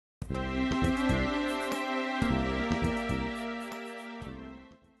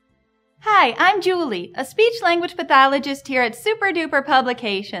Hi, I'm Julie, a speech-language pathologist here at Super Duper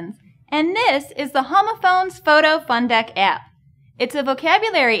Publications, and this is the Homophones Photo Fun Deck app. It's a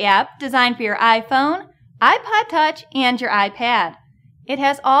vocabulary app designed for your iPhone, iPod Touch, and your iPad. It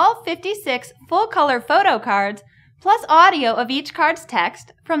has all 56 full-color photo cards, plus audio of each card's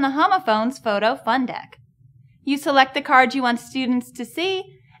text from the Homophones Photo Fun Deck. You select the card you want students to see,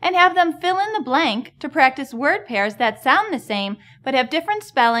 and have them fill in the blank to practice word pairs that sound the same but have different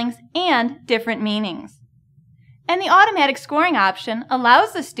spellings and different meanings. And the automatic scoring option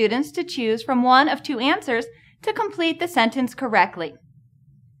allows the students to choose from one of two answers to complete the sentence correctly.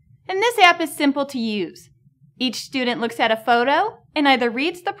 And this app is simple to use. Each student looks at a photo and either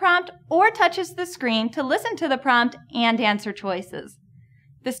reads the prompt or touches the screen to listen to the prompt and answer choices.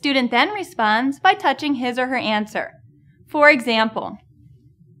 The student then responds by touching his or her answer. For example,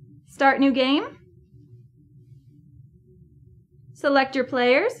 start new game. Select your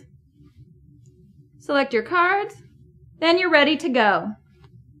players. Select your cards. Then you're ready to go.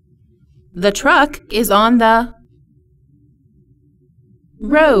 The truck is on the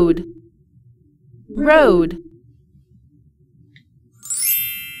road.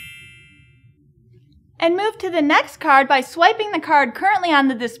 And move to the next card by swiping the card currently on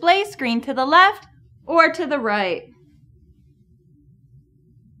the display screen to the left or to the right.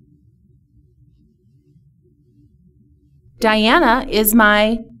 Diana is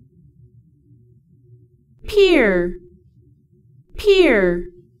my peer.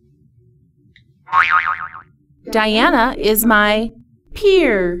 Diana is my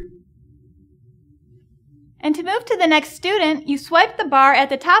peer. And to move to the next student, you swipe the bar at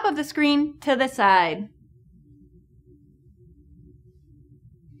the top of the screen to the side.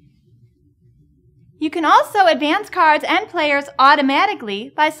 You can also advance cards and players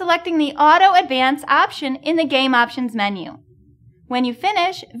automatically by selecting the Auto Advance option in the Game Options menu. When you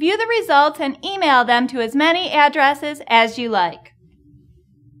finish, view the results and email them to as many addresses as you like.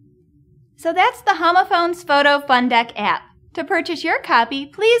 So that's the Homophones Photo Fun Deck app. To purchase your copy,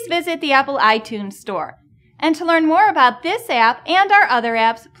 please visit the Apple iTunes Store. And to learn more about this app and our other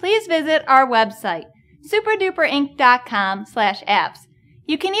apps, please visit our website, superduperinc.com/apps.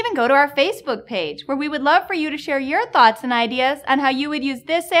 You can even go to our Facebook page, where we would love for you to share your thoughts and ideas on how you would use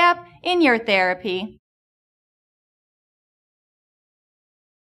this app in your therapy.